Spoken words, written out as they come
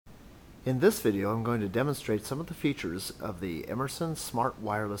In this video, I'm going to demonstrate some of the features of the Emerson Smart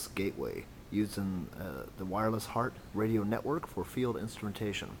Wireless Gateway used in the WirelessHART radio network for field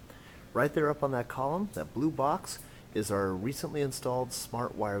instrumentation. Right there up on that column, that blue box, is our recently installed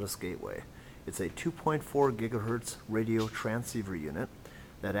Smart Wireless Gateway. It's a 2.4 gigahertz radio transceiver unit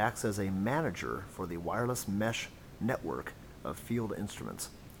that acts as a manager for the wireless mesh network of field instruments.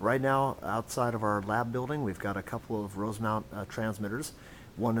 Right now, outside of our lab building, we've got a couple of Rosemount transmitters.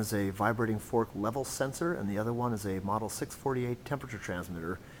 One is a vibrating fork level sensor, and the other one is a Model 648 temperature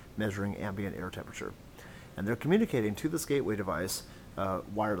transmitter measuring ambient air temperature. And they're communicating to this gateway device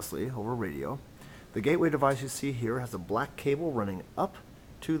wirelessly over radio. The gateway device you see here has a black cable running up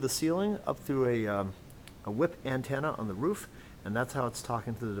to the ceiling, up through a whip antenna on the roof, and that's how it's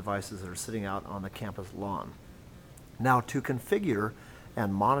talking to the devices that are sitting out on the campus lawn. Now, to configure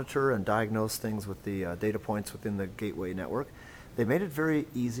and monitor and diagnose things with the data points within the gateway network, they made it very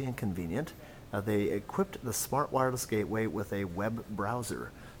easy and convenient. They equipped the Smart Wireless Gateway with a web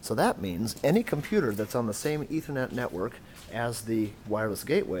browser. So that means any computer that's on the same Ethernet network as the wireless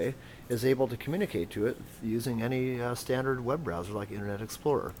gateway is able to communicate to it using any standard web browser like Internet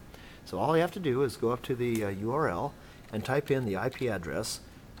Explorer. So all you have to do is go up to the URL and type in the IP address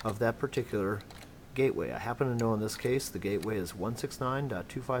of that particular gateway. I happen to know in this case the gateway is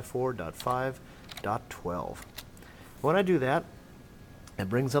 169.254.5.12. When I do that, it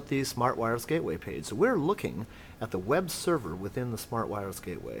brings up the Smart Wireless Gateway page. So we're looking at the web server within the Smart Wireless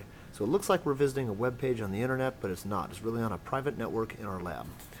Gateway. So it looks like we're visiting a web page on the internet, but it's not. It's really on a private network in our lab.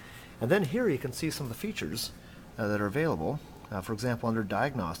 And then here you can see some of the features that are available. For example, under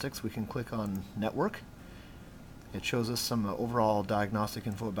Diagnostics, we can click on Network. It shows us some overall diagnostic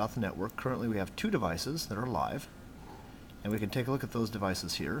info about the network. Currently we have 2 devices that are live, and we can take a look at those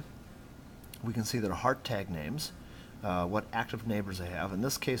devices here. We can see their heart tag names, what active neighbors they have. In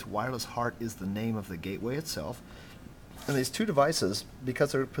this case, WirelessHART is the name of the gateway itself. And these 2 devices,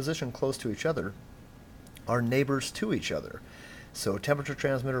 because they're positioned close to each other, are neighbors to each other. So temperature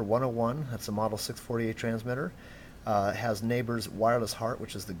transmitter 101, that's a Model 648 transmitter, has neighbors WirelessHART,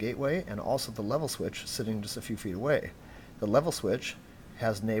 which is the gateway, and also the level switch sitting just a few feet away. The level switch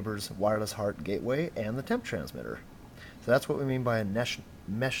has neighbors WirelessHART gateway and the temp transmitter. So that's what we mean by a mesh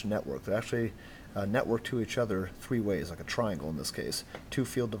network. They're actually network to each other 3 ways, like a triangle in this case. 2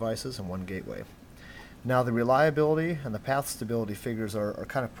 field devices and 1 gateway. Now the reliability and the path stability figures are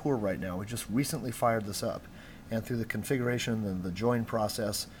kind of poor right now. We just recently fired this up, and through the configuration and the join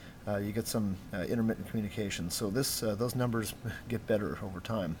process, you get some intermittent communication. So those numbers get better over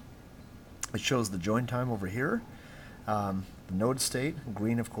time. It shows the join time over here, the node state,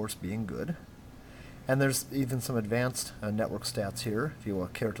 green of course being good. And there's even some advanced network stats here, if you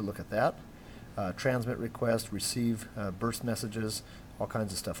care to look at that. Transmit request, receive burst messages, all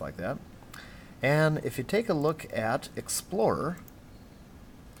kinds of stuff like that. And if you take a look at Explorer,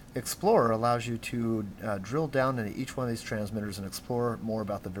 Explorer allows you to drill down into each one of these transmitters and explore more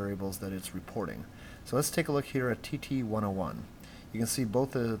about the variables that it's reporting. So let's take a look here at TT101. You can see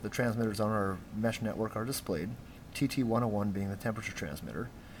both the transmitters on our mesh network are displayed, TT101 being the temperature transmitter.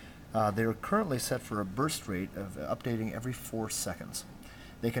 They're currently set for a burst rate of updating every 4 seconds.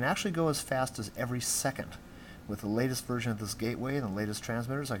 They can actually go as fast as every second. With the latest version of this gateway and the latest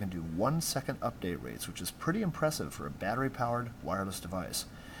transmitters, I can do 1-second update rates, which is pretty impressive for a battery-powered wireless device.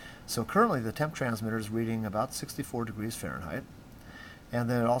 So currently the temp transmitter is reading about 64 degrees Fahrenheit. And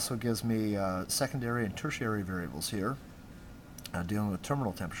then it also gives me secondary and tertiary variables here, dealing with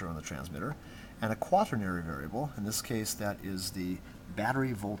terminal temperature on the transmitter, and a quaternary variable. In this case, that is the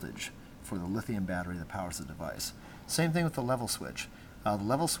battery voltage for the lithium battery that powers the device. Same thing with the level switch. The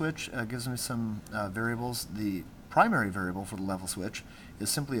level switch gives me some variables. The primary variable for the level switch is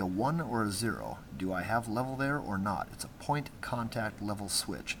simply a 1 or a 0. Do I have level there or not? It's a point contact level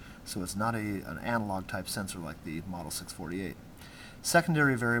switch, so it's not an analog type sensor like the Model 648.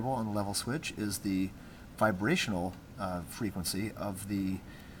 Secondary variable on the level switch is the vibrational frequency of the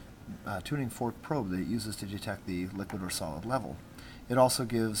tuning fork probe that it uses to detect the liquid or solid level. It also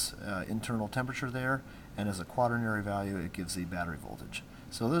gives internal temperature there, and as a quaternary value it gives the battery voltage.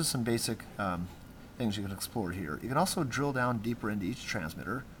 So those are some basic things you can explore here. You can also drill down deeper into each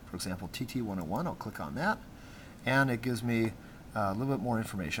transmitter. For example, TT101, I'll click on that, and it gives me a little bit more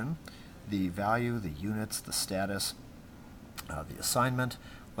information. The value, the units, the status, the assignment,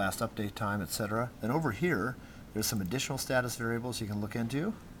 last update time, etc. Then over here, there's some additional status variables you can look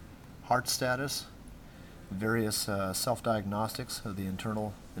into. Heart status, various self-diagnostics of the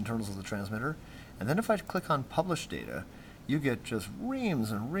internals of the transmitter. And then if I click on Publish Data, you get just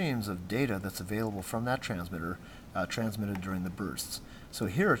reams and reams of data that's available from that transmitter transmitted during the bursts. So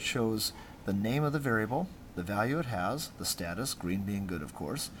here it shows the name of the variable, the value it has, the status, green being good of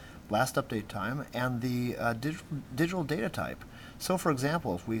course, last update time, and the digital data type. So for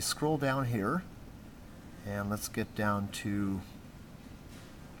example, if we scroll down here, and let's get down to,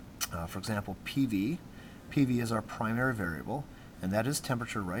 for example, PV. PV is our primary variable, and that is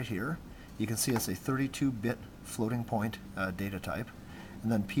temperature right here. You can see it's a 32-bit floating point data type.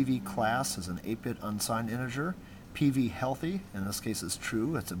 And then PV class is an 8-bit unsigned integer. PV healthy, in this case, is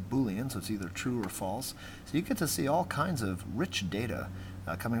true. It's a Boolean, so it's either true or false. So you get to see all kinds of rich data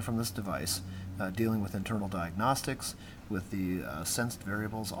coming from this device, dealing with internal diagnostics, with the sensed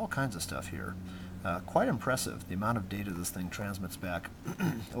variables, all kinds of stuff here. Quite impressive, the amount of data this thing transmits back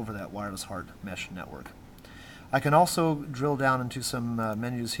over that WirelessHART mesh network. I can also drill down into some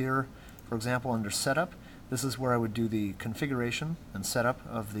menus here. For example, under Setup, this is where I would do the configuration and setup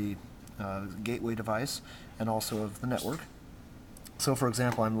of the gateway device and also of the network. So for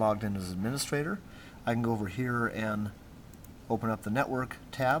example, I'm logged in as administrator. I can go over here and open up the network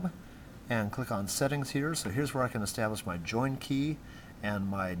tab and click on settings here. So here's where I can establish my join key and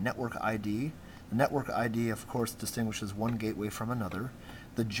my network ID. The network ID, of course, distinguishes one gateway from another.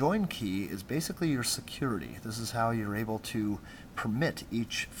 The join key is basically your security. This is how you're able to permit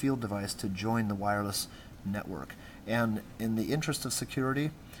each field device to join the wireless network. And in the interest of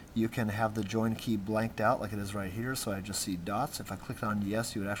security, you can have the join key blanked out like it is right here, so I just see dots. If I clicked on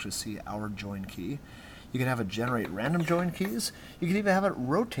yes, you would actually see our join key. You can have it generate random join keys. You can even have it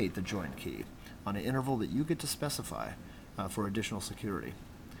rotate the join key on an interval that you get to specify for additional security.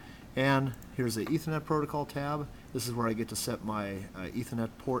 And here's the Ethernet protocol tab. This is where I get to set my Ethernet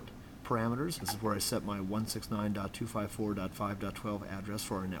port parameters. This is where I set my 169.254.5.12 address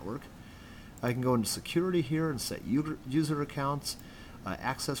for our network. I can go into security here and set user accounts,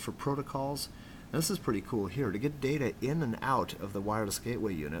 access for protocols. And this is pretty cool here. To get data in and out of the wireless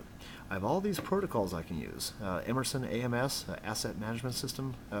gateway unit, I have all these protocols I can use. Emerson AMS, Asset Management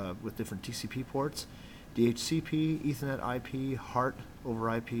System with different TCP ports, DHCP, Ethernet IP, HART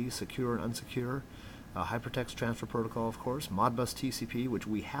over IP, secure and unsecure, Hypertext Transfer Protocol, of course, Modbus TCP, which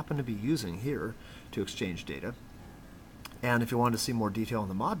we happen to be using here to exchange data. And if you want to see more detail on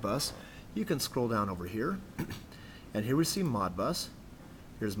the Modbus, you can scroll down over here. And here we see Modbus.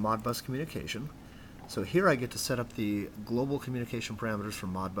 Here's Modbus communication. So here I get to set up the global communication parameters for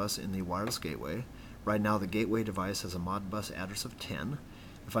Modbus in the wireless gateway. Right now the gateway device has a Modbus address of 10.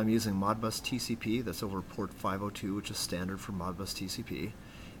 If I'm using Modbus TCP, that's over port 502, which is standard for Modbus TCP.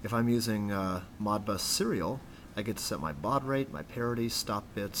 If I'm using Modbus serial, I get to set my baud rate, my parity, stop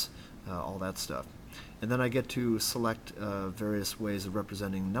bits, all that stuff. And then I get to select various ways of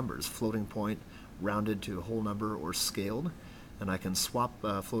representing numbers, floating point, rounded to a whole number, or scaled. And I can swap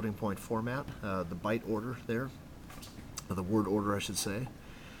floating point format, the byte order there, or the word order I should say.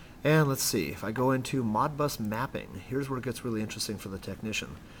 And let's see, if I go into Modbus mapping, here's where it gets really interesting for the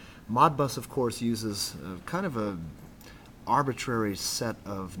technician. Modbus, of course, uses kind of a arbitrary set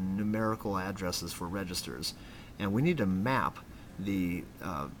of numerical addresses for registers, and we need to map the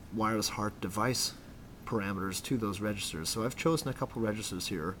WirelessHART device parameters to those registers. So I've chosen a couple registers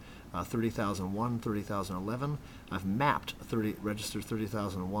here, 30,001, 30,011. I've mapped register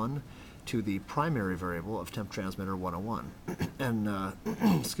 30,001 to the primary variable of temp transmitter 101. And,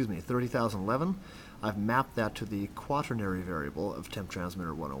 excuse me, 30,011, I've mapped that to the quaternary variable of temp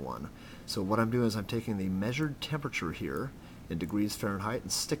transmitter 101. So what I'm doing is I'm taking the measured temperature here in degrees Fahrenheit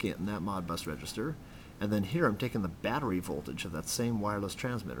and sticking it in that Modbus register. And then here I'm taking the battery voltage of that same wireless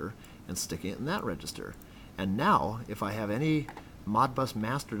transmitter and sticking it in that register. And now, if I have any Modbus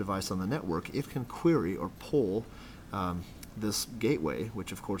master device on the network, it can query or pull this gateway,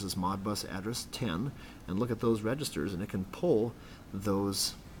 which of course is Modbus address 10, and look at those registers, and it can pull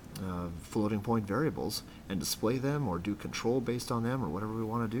those floating point variables and display them or do control based on them or whatever we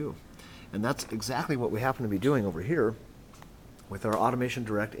want to do. And that's exactly what we happen to be doing over here with our Automation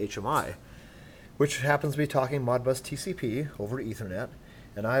Direct HMI, which happens to be talking Modbus TCP over Ethernet,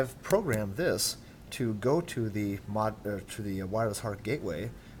 and I've programmed this to go to the WirelessHART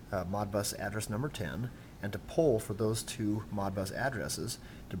gateway, Modbus address number 10, and to poll for those two Modbus addresses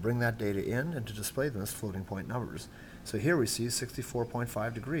to bring that data in and to display them as floating point numbers. So here we see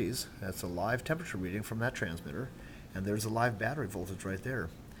 64.5 degrees. That's a live temperature reading from that transmitter, and there's a live battery voltage right there.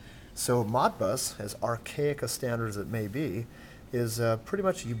 So Modbus, as archaic a standard as it may be, is pretty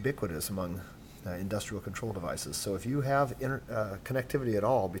much ubiquitous among industrial control devices. So if you have connectivity at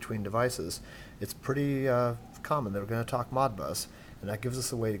all between devices, it's pretty common they're going to talk Modbus, and that gives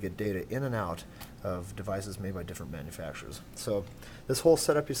us a way to get data in and out of devices made by different manufacturers. So this whole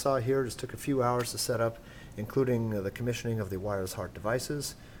setup you saw here just took a few hours to set up, including the commissioning of the WirelessHART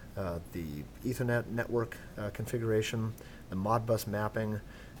devices, the Ethernet network configuration, the Modbus mapping,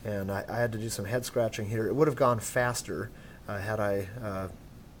 and I had to do some head scratching here. It would have gone faster had I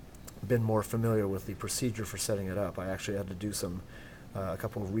been more familiar with the procedure for setting it up. I actually had to do a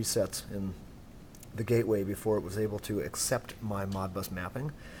couple of resets in the gateway before it was able to accept my Modbus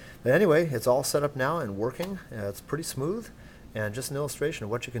mapping. But anyway, it's all set up now and working. It's pretty smooth, and just an illustration of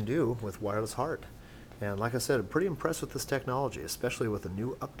what you can do with WirelessHART. And like I said, I'm pretty impressed with this technology, especially with the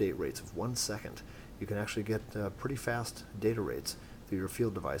new update rates of 1 second. You can actually get pretty fast data rates through your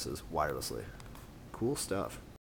field devices wirelessly. Cool stuff.